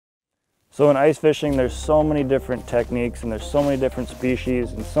So in ice fishing, there's so many different techniques and there's so many different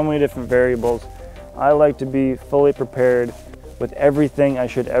species and so many different variables. I like to be fully prepared with everything I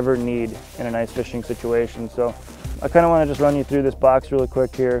should ever need in an ice fishing situation. So I kind of want to just run you through this box really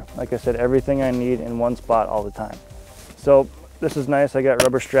quick here. Like I said, everything I need in one spot all the time. So this is nice. I got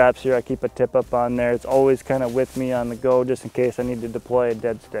rubber straps here. I keep a tip up on there. It's always kind of with me on the go just in case I need to deploy a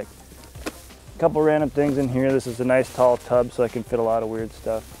dead stick. A couple random things in here. This is a nice tall tub so I can fit a lot of weird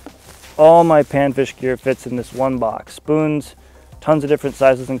stuff. All my panfish gear fits in this one box. Spoons, tons of different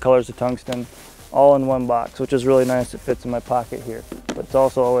sizes and colors of tungsten, all in one box, which is really nice. It fits in my pocket here, but it's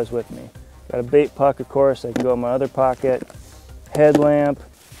also always with me. Got a bait puck, of course, I can go in my other pocket. Headlamp,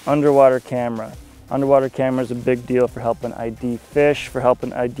 underwater camera. Underwater camera is a big deal for helping ID fish, for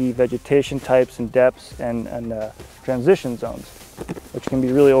helping ID vegetation types and depths and transition zones, which can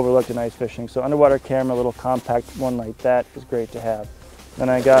be really overlooked in ice fishing. So underwater camera, a little compact one like that is great to have. Then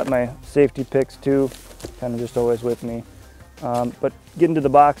I got my safety picks too, kind of just always with me. But getting to the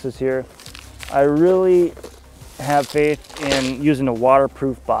boxes here, I really have faith in using a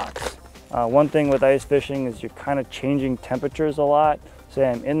waterproof box. One thing with ice fishing is you're kind of changing temperatures a lot. Say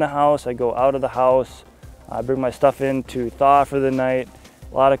I'm in the house, I go out of the house, I bring my stuff in to thaw for the night.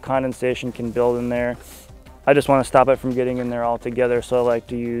 A lot of condensation can build in there. I just want to stop it from getting in there altogether, so I like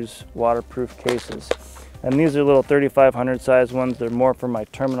to use waterproof cases. And these are little 3500 size ones. They're more for my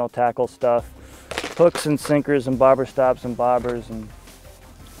terminal tackle stuff. Hooks and sinkers and bobber stops and bobbers and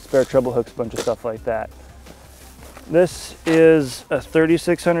spare treble hooks, a bunch of stuff like that. This is a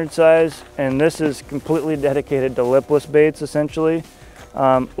 3600 size, and this is completely dedicated to lipless baits, essentially.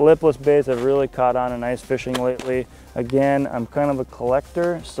 Lipless baits have really caught on in ice fishing lately. Again, I'm kind of a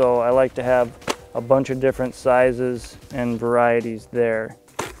collector, so I like to have a bunch of different sizes and varieties there.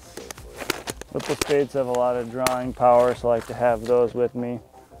 Lipless baits have a lot of drawing power, so I like to have those with me.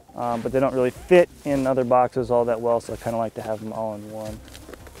 But they don't really fit in other boxes all that well, so I kind of like to have them all in one.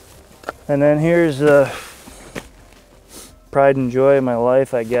 And then here's the pride and joy of my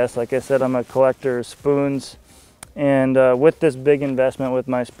life, I guess. Like I said, I'm a collector of spoons. And with this big investment with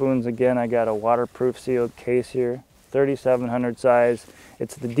my spoons, again, I got a waterproof sealed case here, 3700 size.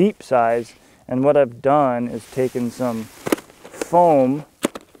 It's the deep size. And what I've done is taken some foam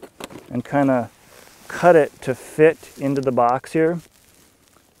and kind of cut it to fit into the box here.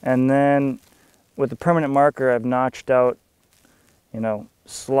 And then with the permanent marker, I've notched out,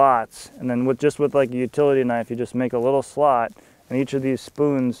 slots. And then with like a utility knife, you just make a little slot, and each of these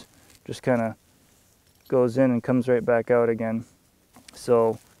spoons just kind of goes in and comes right back out again.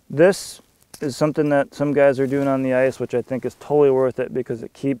 So this is something that some guys are doing on the ice, which I think is totally worth it because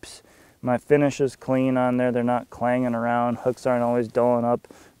it keeps my finishes clean on there. They're not clanging around. Hooks aren't always doling up,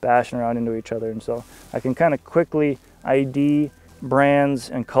 bashing around into each other. And so I can kind of quickly ID brands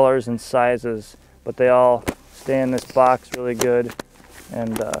and colors and sizes, but they all stay in this box really good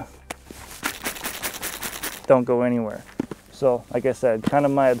and don't go anywhere. So like I said, kind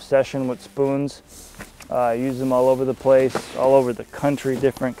of my obsession with spoons. I use them all over the place, all over the country,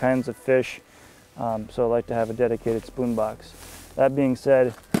 different kinds of fish. So I like to have a dedicated spoon box. That being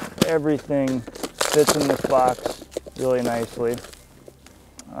said, everything fits in this box really nicely.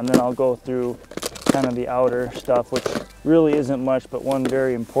 And then I'll go through kind of the outer stuff, which really isn't much, but one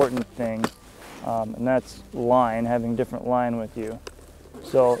very important thing, and that's line, having different line with you.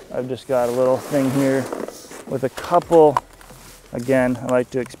 So I've just got a little thing here with a couple, again, I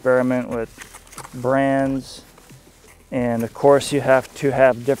like to experiment with brands, and of course you have to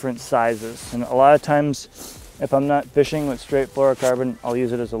have different sizes. And a lot of times, if I'm not fishing with straight fluorocarbon, I'll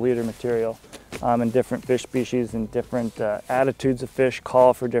use it as a leader material. And different fish species and different attitudes of fish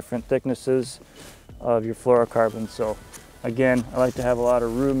call for different thicknesses of your fluorocarbon. So again, I like to have a lot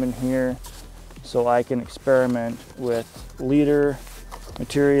of room in here so I can experiment with leader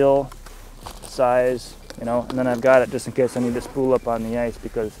material, size, and then I've got it just in case I need to spool up on the ice,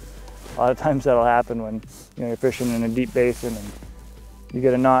 because a lot of times that'll happen when you're fishing in a deep basin and you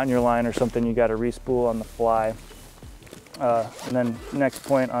get a knot in your line or something, you got to re-spool on the fly. And then next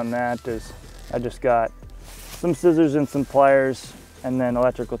point on that is I just got some scissors and some pliers, and then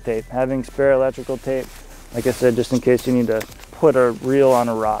electrical tape. Having spare electrical tape, like I said, just in case you need to put a reel on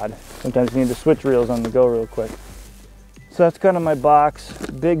a rod. Sometimes you need to switch reels on the go real quick. So that's kind of my box,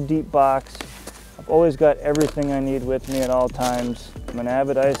 big deep box. I've always got everything I need with me at all times. I'm an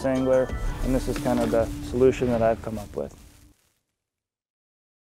avid ice angler, and this is kind of the solution that I've come up with.